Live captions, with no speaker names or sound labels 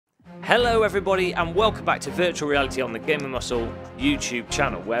Hello everybody and welcome back to Virtual Reality on the Gamer Muscle YouTube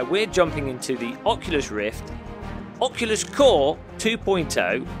channel, where we're jumping into the Oculus Rift Oculus Core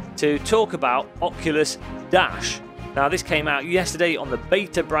 2.0 to talk about Oculus Dash. Now this came out yesterday on the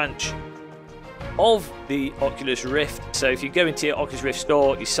beta branch of the Oculus Rift, so if you go into your Oculus Rift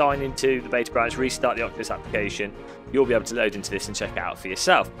store, you sign into the beta branch, restart the Oculus application, you'll be able to load into this and check it out for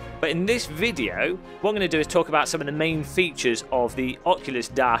yourself. But in this video, what I'm going to do is talk about some of the main features of the Oculus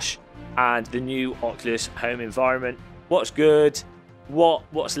Dash and the new Oculus home environment. What's good,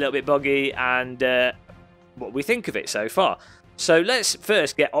 what's a little bit buggy, and what we think of it so far. So let's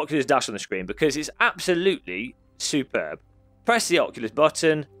first get Oculus Dash on the screen because it's absolutely superb. Press the Oculus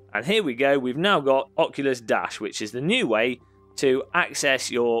button and here we go. We've now got Oculus Dash, which is the new way to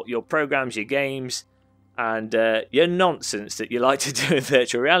access your programs, your games, and your nonsense that you like to do in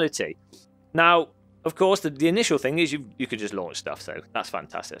virtual reality. Now, of course, the initial thing is you could just launch stuff, so that's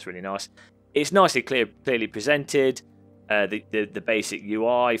fantastic. That's really nice. It's nicely clearly presented. The basic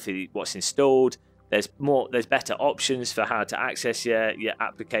UI for what's installed. There's better options for how to access your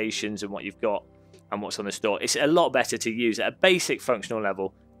applications and what you've got and what's on the store. It's a lot better to use at a basic functional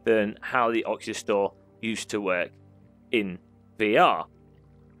level than how the Oculus Store used to work in VR.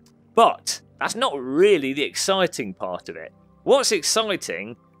 But that's not really the exciting part of it. What's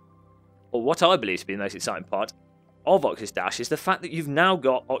exciting, or what I believe to be the most exciting part of Oculus Dash, is the fact that you've now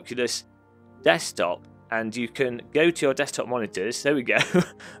got Oculus Desktop and you can go to your desktop monitors. There we go.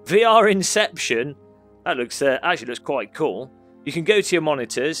 VR Inception. That looks actually looks quite cool. You can go to your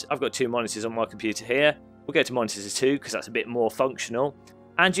monitors. I've got two monitors on my computer here. We'll go to monitors 2 because that's a bit more functional.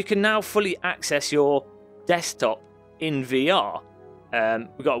 And you can now fully access your desktop in VR.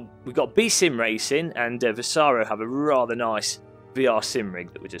 We've got B-Sim Racing and Visaro have a rather nice VR sim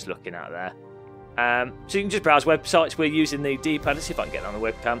rig that we're just looking at there. So you can just browse websites. We're using the D-pad. Let's see if I can get it on the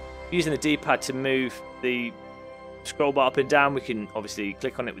webcam. Using the D-pad to move the scroll bar up and down. We can obviously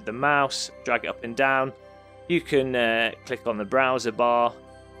click on it with the mouse, drag it up and down. You can click on the browser bar,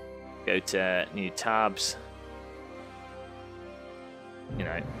 go to new tabs. You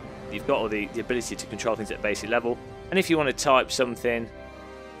know, you've got all the ability to control things at a basic level. And if you want to type something,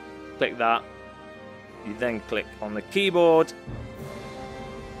 click that. You then click on the keyboard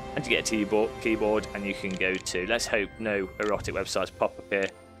and you get a keyboard and you can go to, let's hope no erotic websites pop up here,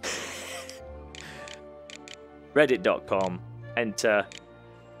 reddit.com, enter.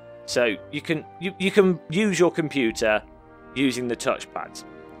 So you can use your computer using the touchpads,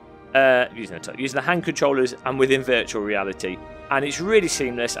 using the hand controllers and within virtual reality, and it's really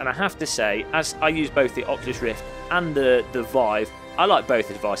seamless. And I have to say, as I use both the Oculus Rift and the Vive, I like both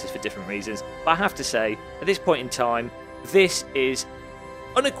the devices for different reasons, but I have to say, at this point in time, this is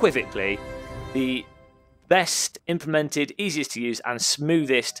unequivocally the best implemented, easiest to use, and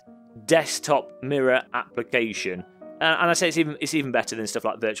smoothest desktop mirror application. And I say it's even better than stuff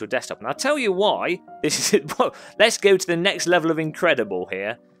like Virtual Desktop. And I'll tell you why. This is let's go to the next level of incredible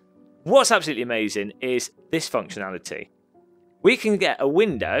here. What's absolutely amazing is this functionality. We can get a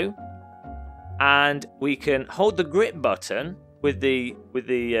window, and we can hold the grip button with the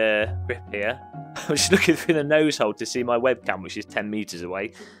grip here. I'm just looking through the nose hole to see my webcam, which is 10 meters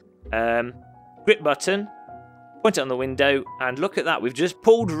away. Grip button, point it on the window, and look at that. We've just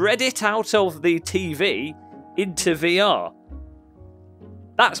pulled Reddit out of the TV into VR.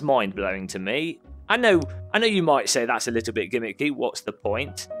 That's mind-blowing to me. I know you might say that's a little bit gimmicky. What's the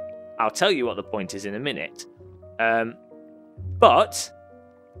point? I'll tell you what the point is in a minute. But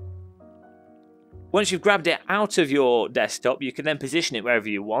once you've grabbed it out of your desktop, you can then position it wherever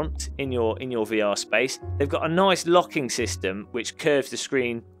you want in your VR space. They've got a nice locking system which curves the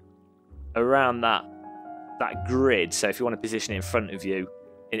screen around that grid. So if you want to position it in front of you,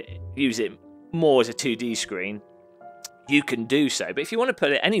 use it more as a 2D screen, you can do so. But if you want to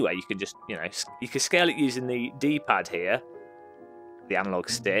put it anywhere, you can just, you can scale it using the D-pad here, the analog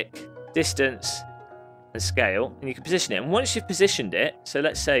stick, distance and scale, and you can position it. And once you've positioned it, so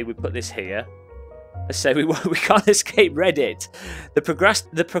let's say we put this here. Let's say we can't escape Reddit.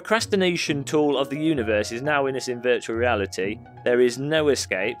 The procrastination tool of the universe is now in us in virtual reality. There is no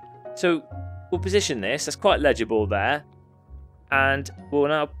escape. So we'll position this. That's quite legible there. And we'll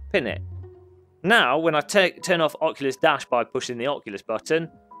now pin it. Now, when I turn off Oculus Dash by pushing the Oculus button,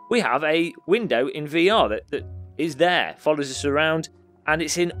 we have a window in VR that is there, follows us around, and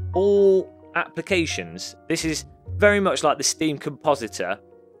it's in all applications. This is very much like the Steam compositer.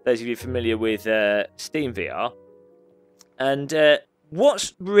 Those of you familiar with Steam VR, and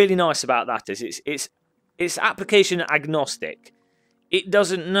what's really nice about that is it's application agnostic. It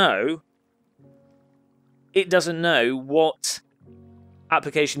doesn't know what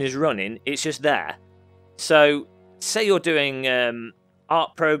application is running, it's just there. So say you're doing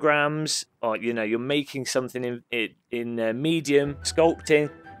art programs, or you're making something in Medium, sculpting,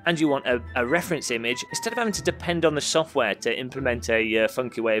 and you want a reference image. Instead of having to depend on the software to implement a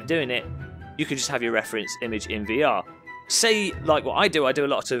funky way of doing it, you could just have your reference image in VR. Say, like what I do a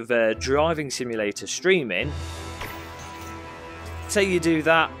lot of driving simulator streaming. Say you do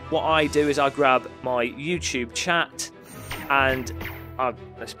that, what I do is I grab my YouTube chat, and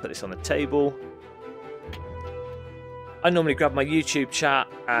let's put this on the table. I normally grab my YouTube chat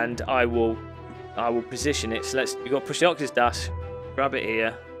and I will position it. So you've got to push the Oculus Dash, grab it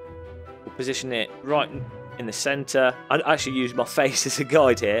here, we'll position it right in the centre. I actually use my face as a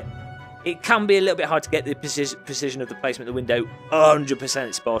guide here. It can be a little bit hard to get the precision of the placement of the window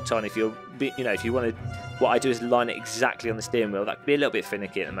 100% spot on. If you want to, what I do is line it exactly on the steering wheel. That could be a little bit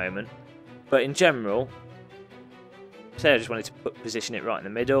finicky at the moment, but in general, say I just wanted to position it right in the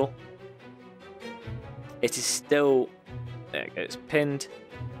middle. It is still, there it goes, pinned.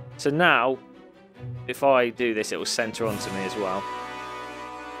 So now, if I do this, it will centre onto me as well.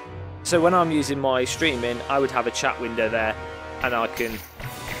 So when I'm using my streaming, I would have a chat window there, and I can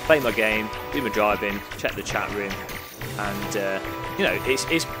play my game, do my driving, check the chat room, and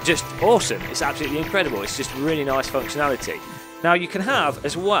it's just awesome. It's absolutely incredible. It's just really nice functionality. Now you can have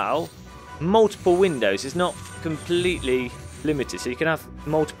as well multiple windows. It's not completely limited, so you can have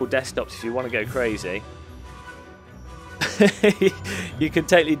multiple desktops if you want to go crazy. You can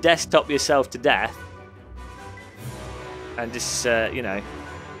totally desktop yourself to death, and just hang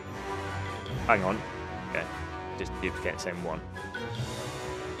on, okay, just duplicate the same one.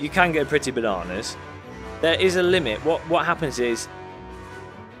 You can go pretty bananas. There is a limit. What happens is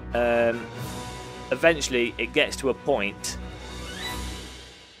eventually it gets to a point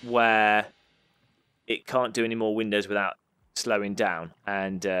where it can't do any more windows without slowing down,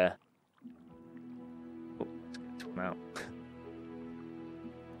 and let's get this one out.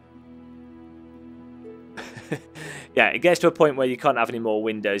 Yeah, it gets to a point where you can't have any more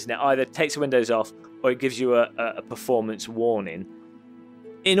windows, and it either takes the windows off or it gives you a performance warning.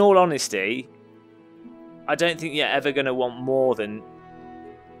 In all honesty, I don't think you're ever going to want more than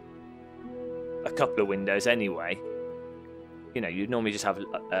a couple of windows anyway. You'd normally just have,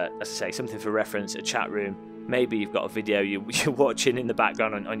 as I say, something for reference, a chat room. Maybe you've got a video you're watching in the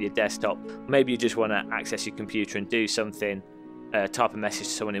background on your desktop. Maybe you just want to access your computer and do something, type a message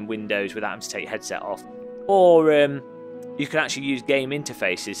to someone in Windows without having to take your headset off. Or you can actually use game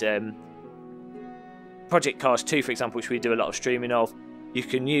interfaces. Project Cars 2, for example, which we do a lot of streaming of, you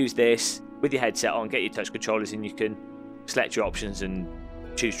can use this with your headset on, get your touch controllers, and you can select your options and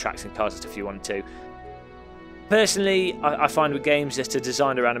choose tracks and cars and stuff if you want to. Personally, I find with games just to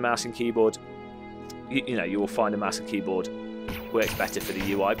design around a mouse and keyboard, you will find a mouse and keyboard works better for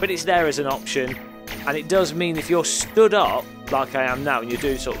the UI, but it's there as an option, and it does mean if you're stood up like I am now and you're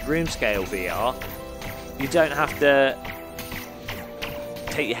doing sort of room scale VR, you don't have to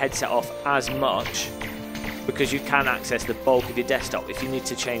take your headset off as much, because you can access the bulk of your desktop if you need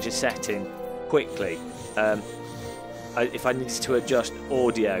to change a setting quickly. If I needed to adjust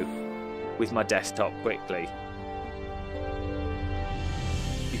audio with my desktop quickly,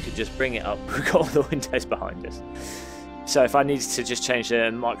 you could just bring it up. We've got all the windows behind us. So if I needed to just change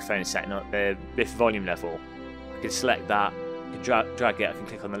the microphone setting, the riff volume level, I could select that, I could drag it, I can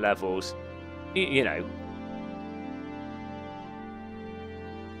click on the levels,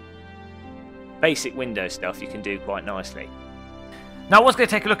 basic Windows stuff you can do quite nicely. Now I was going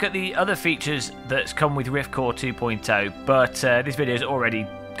to take a look at the other features that's come with Rift Core 2.0, but this video is already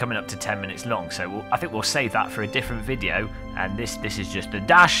coming up to 10 minutes long, so I think we'll save that for a different video, and this is just the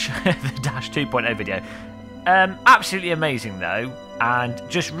Dash, the Dash 2.0 video. Absolutely amazing though, and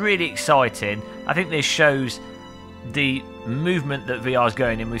just really exciting. I think this shows the movement that VR is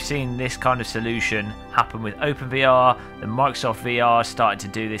going in. We've seen this kind of solution happen with OpenVR, the Microsoft VR starting to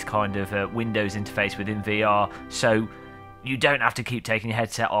do this kind of Windows interface within VR, so you don't have to keep taking your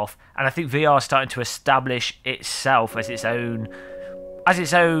headset off. And I think VR is starting to establish itself as its own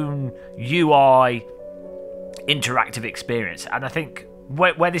UI interactive experience. And I think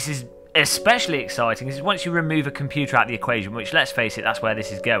where this is especially exciting is once you remove a computer out of the equation, which, let's face it, that's where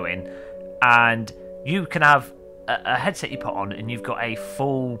this is going, and you can have a headset you put on and you've got a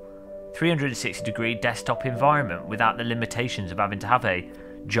full 360-degree desktop environment without the limitations of having to have a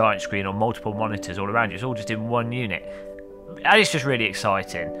giant screen or multiple monitors all around you. It's all just in one unit. And it's just really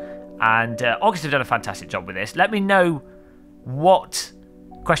exciting. And August have done a fantastic job with this. Let me know what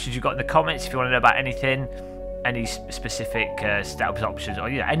questions you've got in the comments if you want to know about anything, any specific setup options, or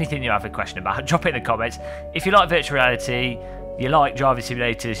anything you have a question about. Drop it in the comments. If you like virtual reality, you like driving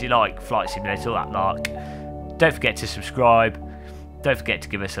simulators, you like flight simulators, all that lark, don't forget to subscribe. Don't forget to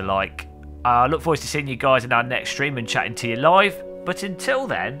give us a like. I look forward to seeing you guys in our next stream and chatting to you live. But until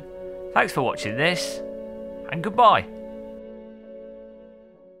then, thanks for watching this, and goodbye.